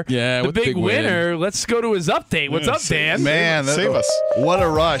 Byer, Yeah, the with the big big win. winner. Let's go to his update. What's up, Dan? Man, Save us. What a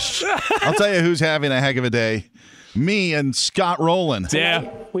rush. I'll tell you who's having a heck of a day. Me and Scott Rowland. Yeah.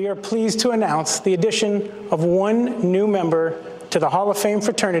 We are pleased to announce the addition of one new member to the Hall of Fame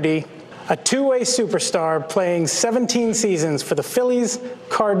fraternity, a two-way superstar playing 17 seasons for the Phillies,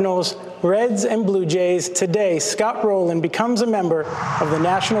 Cardinals, Reds, and Blue Jays. Today, Scott Rowland becomes a member of the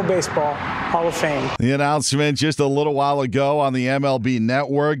National Baseball Hall of Fame. The announcement just a little while ago on the MLB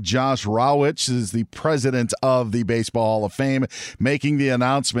Network. Josh Rawitz is the president of the Baseball Hall of Fame, making the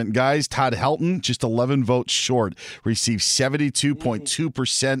announcement. Guys, Todd Helton, just 11 votes short, received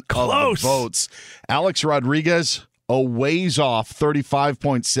 72.2% of the votes. Alex Rodriguez, a ways off,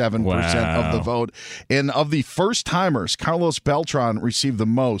 35.7% of the vote. And of the first-timers, Carlos Beltran received the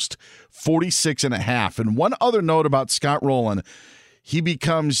most, 46.5%. And one other note about Scott Rowland, he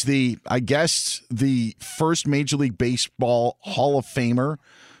becomes the first Major League Baseball Hall of Famer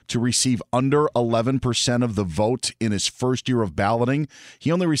to receive under 11% of the vote in his first year of balloting.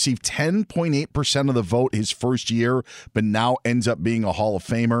 He only received 10.8% of the vote his first year, but now ends up being a Hall of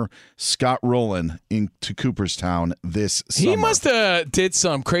Famer. Scott Rowland into Cooperstown this summer. He must have did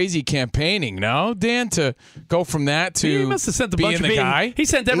some crazy campaigning, no, Dan, to go from that to he must have sent a being bunch of the guy. He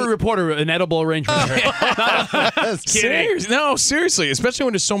sent every reporter an edible arrangement. Seriously, especially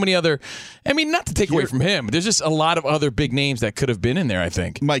when there's so many other. I mean, not to take away from him, but there's just a lot of other big names that could have been in there, I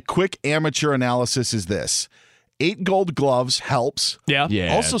think. My quick amateur analysis is this. 8 Gold Gloves helps. Yeah.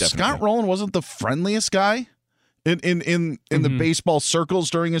 Also, definitely. Scott Rowland wasn't the friendliest guy in the baseball circles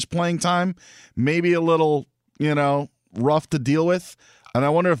during his playing time. Maybe a little, rough to deal with. And I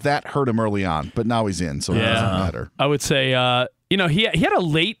wonder if that hurt him early on. But now he's in, so it doesn't matter. I would say, he had a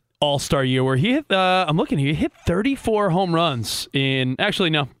late All-Star year where he hit, he hit 34 home runs in, actually,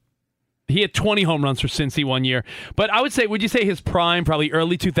 no. He had 20 home runs for Cincy one year. But I would say, would you say his prime, probably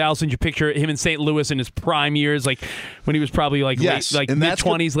early 2000s, you picture him in St. Louis in his prime years, like when he was probably like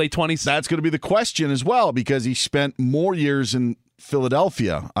mid-20s, late 20s? That's going to be the question as well, because he spent more years in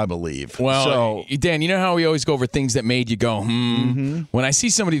Philadelphia, I believe. Well, Dan, you know how we always go over things that made you go, When I see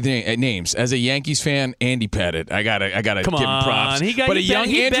somebody's names, as a Yankees fan, Andy Pettitte, I gotta give him props. But a young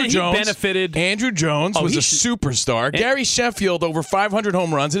Andrew Jones benefited. Andrew Jones was a superstar. Gary Sheffield, over 500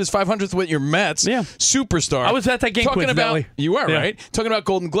 home runs, and his 500th with your Mets. Yeah. Superstar. I was at that game coincidentally. You were, right? Talking about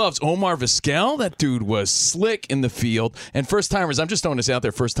Golden Gloves, Omar Vizquel, that dude was slick in the field. And first-timers, I'm just throwing this out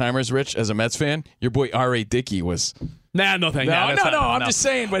there, first-timers, Rich, as a Mets fan, your boy R.A. Dickey was... Nah, no thank you. No. I'm just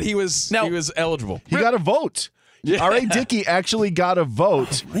saying, but he was eligible. He got a vote. Yeah. R.A. Dickey actually got a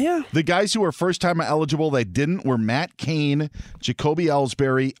vote. Yeah. The guys who were first-time eligible that didn't were Matt Cain, Jacoby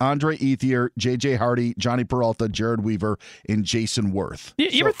Ellsbury, Andre Ethier, J.J. Hardy, Johnny Peralta, Jared Weaver, and Jason Worth.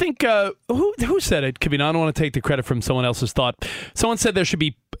 You ever think, who said it? Kevin, I don't want to take the credit from someone else's thought. Someone said there should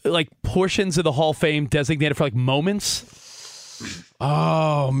be portions of the Hall of Fame designated for moments.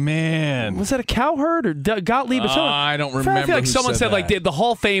 Oh, man. Was that a Cowherd or Gottlieb or something? I don't remember. I feel like someone said the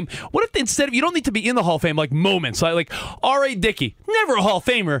Hall of Fame. What if instead of, you don't need to be in the Hall of Fame, moments, like R.A. Dickey, never a Hall of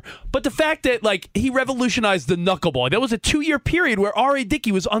Famer, but the fact that he revolutionized the knuckleball. That was a 2-year period where R.A.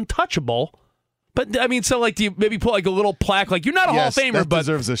 Dickey was untouchable. But I mean, so do you maybe put a little plaque? You're not a Hall of Famer, that but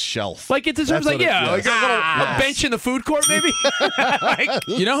deserves a shelf. It deserves a bench in the food court, maybe.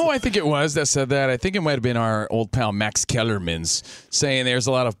 You know who I think it was that said that? I think it might have been our old pal Max Kellerman's saying there's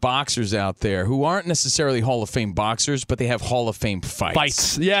a lot of boxers out there who aren't necessarily Hall of Fame boxers, but they have Hall of Fame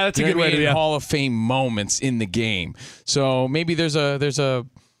fights. Yeah, that's a good way to be. Hall of Fame moments in the game. So maybe there's a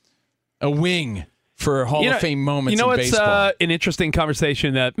wing for Hall of Fame moments in baseball. It's an interesting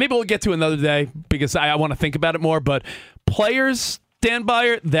conversation that maybe we'll get to another day because I want to think about it more. But players, Dan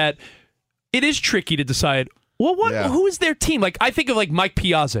Beyer, that it is tricky to decide, who is their team? I think of Mike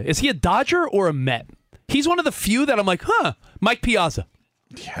Piazza. Is he a Dodger or a Met? He's one of the few that I'm Mike Piazza.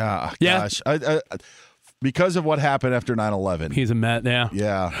 Yeah, gosh. Because of what happened after 9/11. He's a Met, yeah.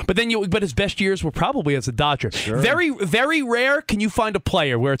 Yeah. But his best years were probably as a Dodger. Sure. Very, very rare can you find a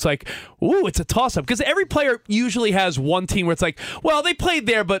player where it's it's a toss-up. Because every player usually has one team where it's they played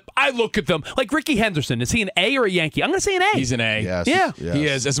there, but I look at them. Like Ricky Henderson, is he an A or a Yankee? I'm going to say an A. He's an A. Yes. Yeah. Yes. He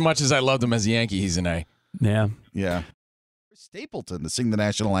is. As much as I loved him as a Yankee, he's an A. Yeah. Yeah. Stapleton to sing the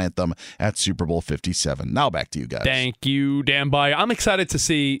national anthem at Super Bowl 57. Now back to you guys. Thank you, Dan Beyer. I'm excited to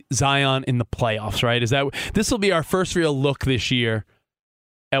see Zion in the playoffs, right? This will be our first real look this year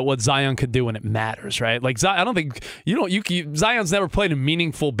at what Zion could do when it matters, right? I don't think Zion's never played a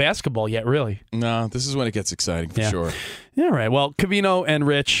meaningful basketball yet, really. No, this is when it gets exciting for sure. All right. Well, Covino and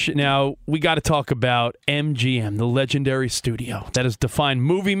Rich, now we got to talk about MGM, the legendary studio that has defined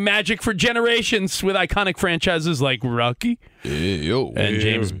movie magic for generations with iconic franchises like Rocky and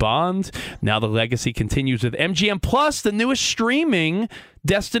James Bond. Now the legacy continues with MGM Plus, the newest streaming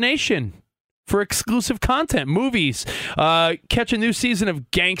destination for exclusive content, movies. Catch a new season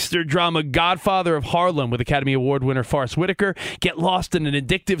of gangster drama Godfather of Harlem with Academy Award winner Forrest Whitaker. Get lost in an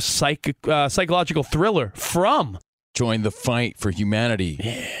addictive psychological thriller from... Join the fight for humanity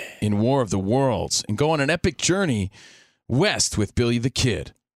in War of the Worlds and go on an epic journey west with Billy the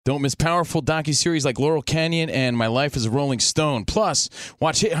Kid. Don't miss powerful docuseries like Laurel Canyon and My Life as a Rolling Stone. Plus,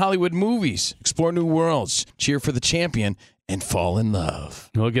 watch hit Hollywood movies, explore new worlds, cheer for the champion, and fall in love.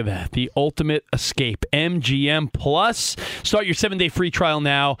 Look at that. The ultimate escape. MGM Plus. Start your 7-day free trial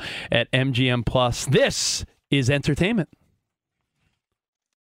now at MGM Plus. This is entertainment.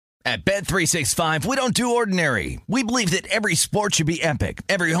 At Bet365, we don't do ordinary. We believe that every sport should be epic.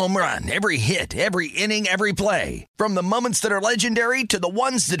 Every home run, every hit, every inning, every play. From the moments that are legendary to the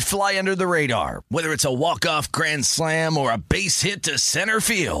ones that fly under the radar. Whether it's a walk-off grand slam or a base hit to center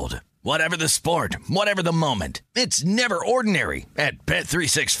field. Whatever the sport, whatever the moment. It's never ordinary at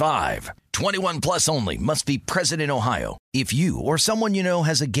Bet365. 21 plus only. Must be present in Ohio. If you or someone you know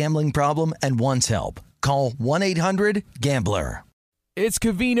has a gambling problem and wants help, call 1-800-GAMBLER. It's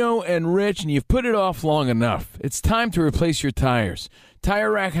Covino and Rich, and you've put it off long enough. It's time to replace your tires.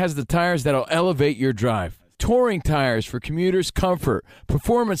 Tire Rack has the tires that'll elevate your drive. Touring tires for commuters' comfort.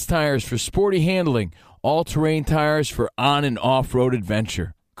 Performance tires for sporty handling. All-terrain tires for on- and off-road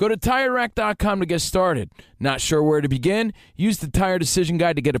adventure. Go to TireRack.com to get started. Not sure where to begin? Use the Tire Decision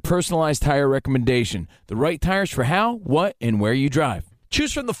Guide to get a personalized tire recommendation. The right tires for how, what, and where you drive.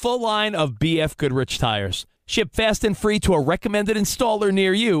 Choose from the full line of BF Goodrich tires. Ship fast and free to a recommended installer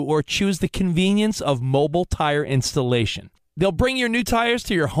near you, or choose the convenience of mobile tire installation. They'll bring your new tires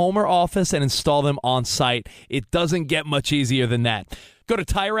to your home or office and install them on site. It doesn't get much easier than that. Go to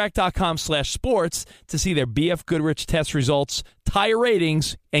TireRack.com/sports to see their BF Goodrich test results, tire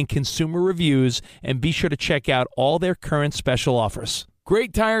ratings, and consumer reviews, and be sure to check out all their current special offers.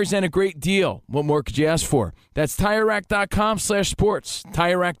 Great tires and a great deal. What more could you ask for? That's TireRack.com/sports.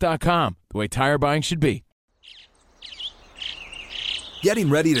 TireRack.com, the way tire buying should be.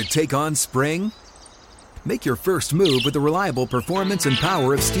 Getting ready to take on spring? Make your first move with the reliable performance and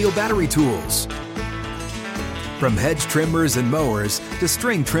power of Steel battery tools. From hedge trimmers and mowers to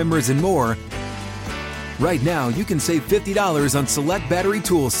string trimmers and more, right now you can save $50 on select battery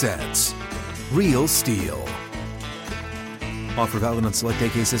tool sets. Real Steel. Offer valid on select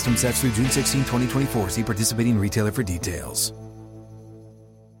AK system sets through June 16, 2024. See participating retailer for details.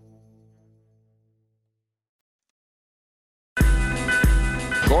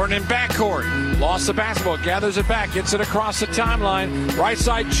 Gordon in backcourt. Lost the basketball. Gathers it back. Gets it across the timeline. Right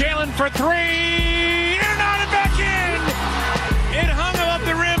side. Jalen for three. In and out and back in. It hung above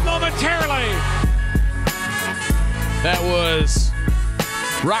the rim momentarily. That was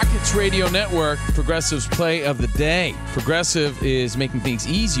Rockets Radio Network, Progressive's Play of the Day. Progressive is making things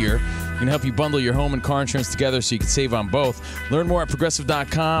easier. Can help you bundle your home and car insurance together so you can save on both. Learn more at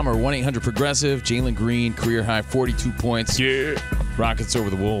Progressive.com or 1-800-PROGRESSIVE. Jalen Green, career high, 42 points. Yeah. Rockets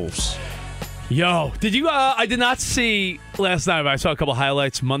over the Wolves. Yo, did you? I did not see last night, but I saw a couple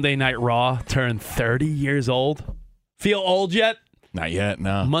highlights. Monday Night Raw turned 30 years old. Feel old yet? Not yet,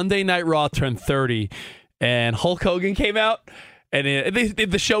 no. Monday Night Raw turned 30, and Hulk Hogan came out. And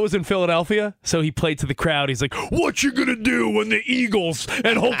the show was in Philadelphia, so he played to the crowd. He's like, "What you gonna do when the Eagles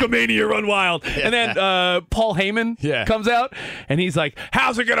and Hulkamania run wild?" And then Paul Heyman comes out, and he's like,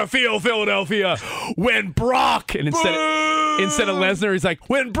 "How's it gonna feel, Philadelphia, when Brock?" And instead of Lesnar, he's like,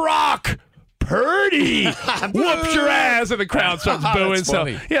 "When Brock Purdy whoops your ass," and the crowd starts booing. So,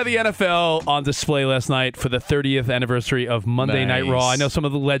 yeah, the NFL on display last night for the 30th anniversary of Monday Night Raw. I know some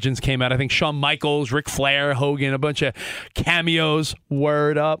of the legends came out. I think Shawn Michaels, Ric Flair, Hogan, a bunch of cameos.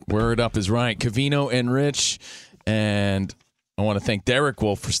 Word up. Word up is right. Covino and Rich. And I want to thank Derek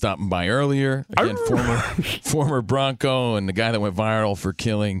Wolf for stopping by earlier. Again, former Bronco and the guy that went viral for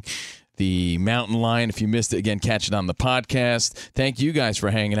killing the mountain lion. If you missed it, again, catch it on the podcast. Thank you guys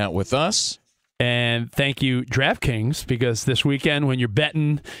for hanging out with us. And thank you, DraftKings, because this weekend when you're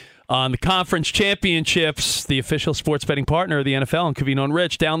betting on the conference championships, the official sports betting partner of the NFL and Covino and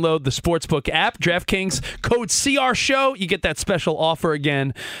Rich, download the Sportsbook app, DraftKings, code CRSHOW. You get that special offer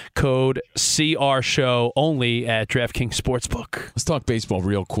again, code CRSHOW, only at DraftKings Sportsbook. Let's talk baseball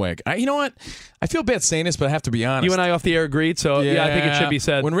real quick. You know what? I feel bad saying this, but I have to be honest. You and I off the air agreed, so yeah, I think it should be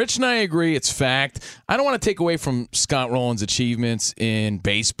said. When Rich and I agree, it's fact. I don't want to take away from Scott Rowland's achievements in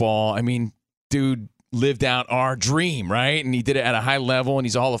baseball. I mean, dude lived out our dream, right? And he did it at a high level, and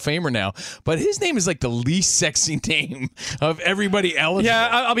he's a Hall of Famer now. But his name is like the least sexy name of everybody else. Yeah,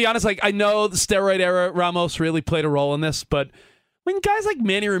 I'll be honest. Like, I know the steroid era, Ramos really played a role in this, but when guys like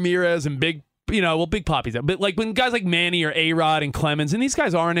Manny Ramirez and Big Papi's out, but like when guys like Manny or A-Rod and Clemens, and these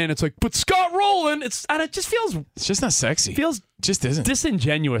guys aren't in, it's like, but Scott Rowland, it just feels... It's just not sexy. Just isn't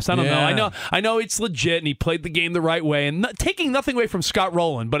disingenuous. I don't know. I know it's legit, and he played the game the right way, and taking nothing away from Scott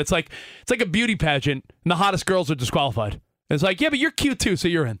Rowland, but it's like a beauty pageant, and the hottest girls are disqualified. It's like, yeah, but you're cute too, so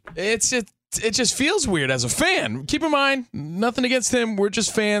you're in. It just feels weird as a fan. Keep in mind, nothing against him. We're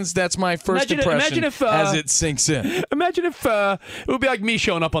just fans. That's my first impression as it sinks in. Imagine if it would be like me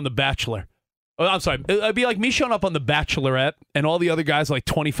showing up on The Bachelor. Oh, I'm sorry. It'd be like me showing up on The Bachelorette, and all the other guys are like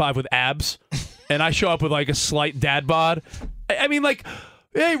 25 with abs, and I show up with like a slight dad bod. I mean, like,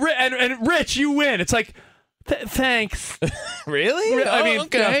 hey, and Rich, you win. It's like, Thanks. Really? I mean,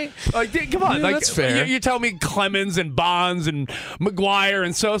 okay. Yeah. Like, come on. Yeah, like, that's fair. You're telling me Clemens and Bonds and McGuire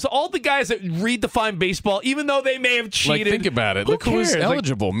and so all the guys that redefine baseball, even though they may have cheated. Like, think about it. Who Look who's cares?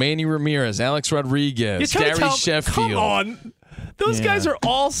 eligible. Manny Ramirez, Alex Rodriguez, Gary Sheffield. Come on. Those guys are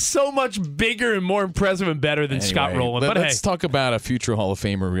all so much bigger and more impressive and better than Scott Rowland. But let's talk about a future Hall of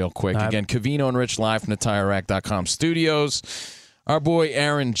Famer real quick. Again, Covino and Rich live from the TireRack.com studios. Our boy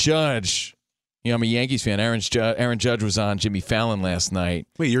Aaron Judge. You know, I'm a Yankees fan. Aaron Judge was on Jimmy Fallon last night.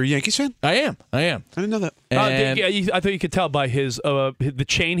 Wait, you're a Yankees fan? I am. I didn't know that. I thought you could tell by his the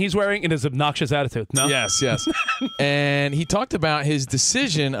chain he's wearing and his obnoxious attitude. No? Yes. And he talked about his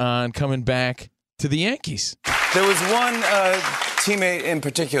decision on coming back to the Yankees. There was one teammate in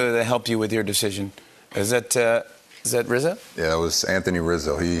particular that helped you with your decision. Is that Rizzo? Yeah, it was Anthony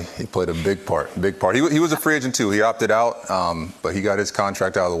Rizzo. He played a big part. He was a free agent too. He opted out, but he got his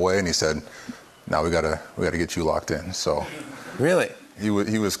contract out of the way, and he said, "Now we gotta get you locked in." So, really, he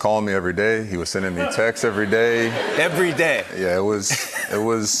was calling me every day. He was sending me texts every day. Every day. Yeah, it was.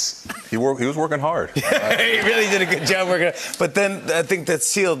 He was working hard. He really did a good job working. But then I think that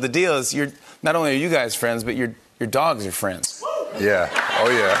sealed the deal. Is not only are you guys friends, but your dogs are friends. Yeah. Oh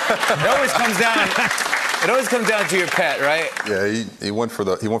yeah. It always comes down. It always comes down to your pet, right? Yeah, he went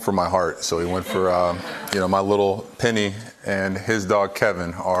for my heart. So he went for my little Penny and his dog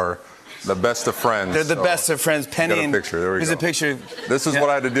Kevin are the best of friends. They're the best of friends. Penny got a picture. There we here's go. a picture. This is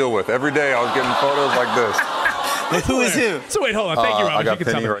what I had to deal with every day. I was getting photos like this. Who is who? So wait, hold on. Thank you, Robert. I got You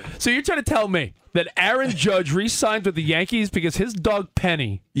can Penny tell me. right. So you're trying to tell me that Aaron Judge re-signed with the Yankees because his dog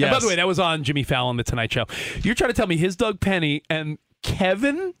Penny. Yes. And by the way, that was on Jimmy Fallon, The Tonight Show. You're trying to tell me his dog Penny and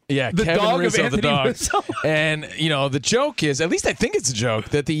Kevin? Yeah, the Kevin dog Rizzo, of Anthony the dog. Rizzo. And, the joke is, at least I think it's a joke,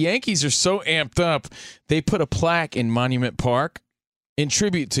 that the Yankees are so amped up, they put a plaque in Monument Park in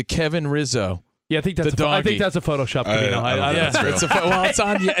tribute to Kevin Rizzo. Yeah, I think that's I think that's a Photoshop.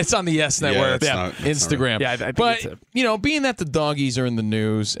 It's on the Yes Network, Instagram. Yeah, I think but it's being that the doggies are in the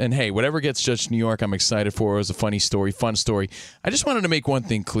news, and hey, whatever gets Judge New York, I'm excited for. It was a funny story, fun story. I just wanted to make one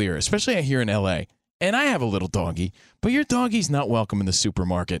thing clear, especially here in LA. And I have a little doggie, but your doggie's not welcome in the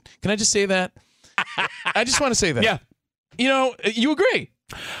supermarket. Can I just say that? I just want to say that. Yeah. You agree.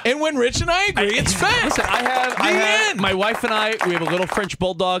 And when Rich and I agree, it's fact. Listen, I have my wife and I, we have a little French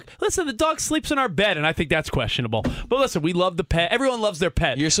bulldog. Listen, the dog sleeps in our bed, and I think that's questionable. But listen, we love the pet. Everyone loves their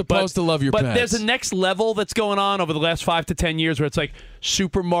pet. You're supposed to love your pets. But there's a next level that's going on over the last 5 to 10 years where it's like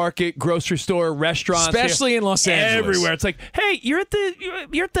supermarket, grocery store, restaurants. Especially in Los Angeles. Everywhere. It's like, hey, you're at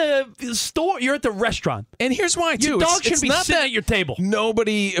the store, you're at the restaurant. And here's why, too. Your dog shouldn't be not sitting that at your table.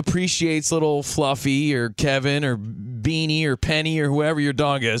 Nobody appreciates little Fluffy or Kevin or Beanie or Penny or whoever your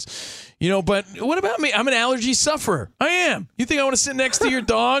dog is. But what about me? I'm an allergy sufferer. I am. You think I want to sit next to your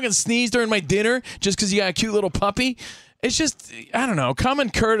dog and sneeze during my dinner just because you got a cute little puppy? It's just, I don't know, common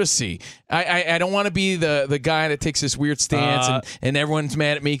courtesy. I don't want to be the guy that takes this weird stance and everyone's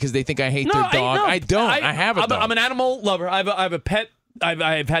mad at me because they think I hate their dog. I don't. I have a dog. I'm an animal lover. I have a pet.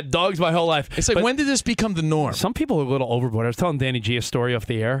 I've had dogs my whole life. It's like, when did this become the norm? Some people are a little overboard. I was telling Danny G a story off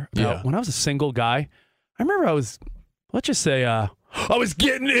the air. When I was a single guy, I remember let's just say, I was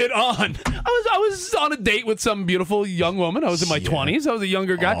getting it on. I was on a date with some beautiful young woman. I was in my 20s. I was a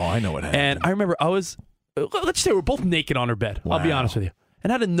younger guy. Oh, I know what happened. And I remember let's just say we're both naked on her bed. Wow. I'll be honest with you.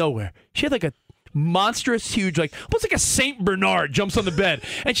 And out of nowhere, she had like a monstrous, huge, almost like a Saint Bernard jumps on the bed.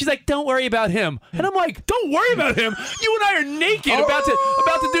 And she's like, don't worry about him. And I'm like, don't worry about him. You and I are naked, about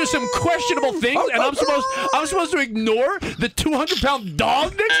to do some questionable things, and I'm supposed to ignore the 200-pound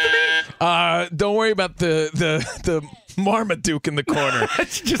dog next to me? Don't worry about the Marmaduke in the corner.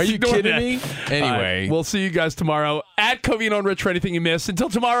 Are you kidding me? Anyway. We'll see you guys tomorrow at Covino and Rich for anything you missed. Until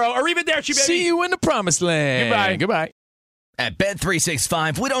tomorrow, arrivederci, baby. See you in the promised land. Goodbye. At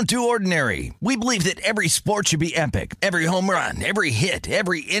Bet365, we don't do ordinary. We believe that every sport should be epic. Every home run, every hit,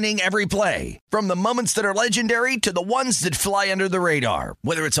 every inning, every play. From the moments that are legendary to the ones that fly under the radar.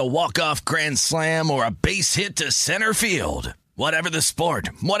 Whether it's a walk-off grand slam or a base hit to center field. Whatever the sport,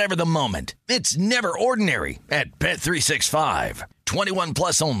 whatever the moment. It's never ordinary at Bet365. 21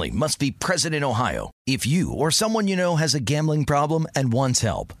 plus only. Must be present in Ohio. If you or someone you know has a gambling problem and wants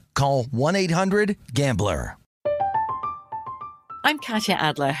help, call 1-800-GAMBLER. I'm Katya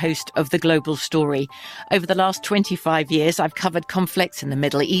Adler, host of The Global Story. Over the last 25 years, I've covered conflicts in the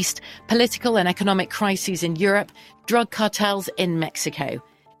Middle East, political and economic crises in Europe, drug cartels in Mexico.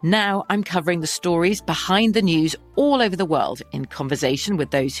 Now I'm covering the stories behind the news all over the world in conversation with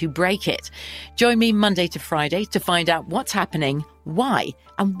those who break it. Join me Monday to Friday to find out what's happening, why,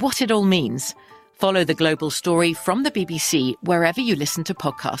 and what it all means. Follow The Global Story from the BBC wherever you listen to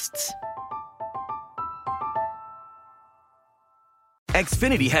podcasts.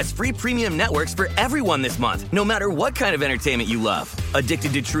 Xfinity has free premium networks for everyone this month, no matter what kind of entertainment you love.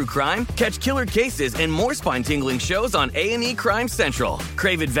 Addicted to true crime? Catch killer cases and more spine-tingling shows on A&E Crime Central.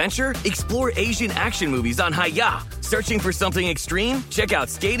 Crave adventure? Explore Asian action movies on Hi-Ya. Searching for something extreme? Check out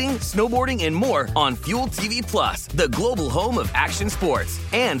skating, snowboarding, and more on Fuel TV Plus, the global home of action sports.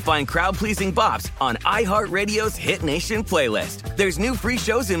 And find crowd-pleasing bops on iHeartRadio's Hit Nation playlist. There's new free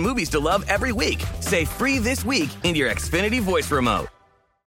shows and movies to love every week. Say free this week in your Xfinity voice remote.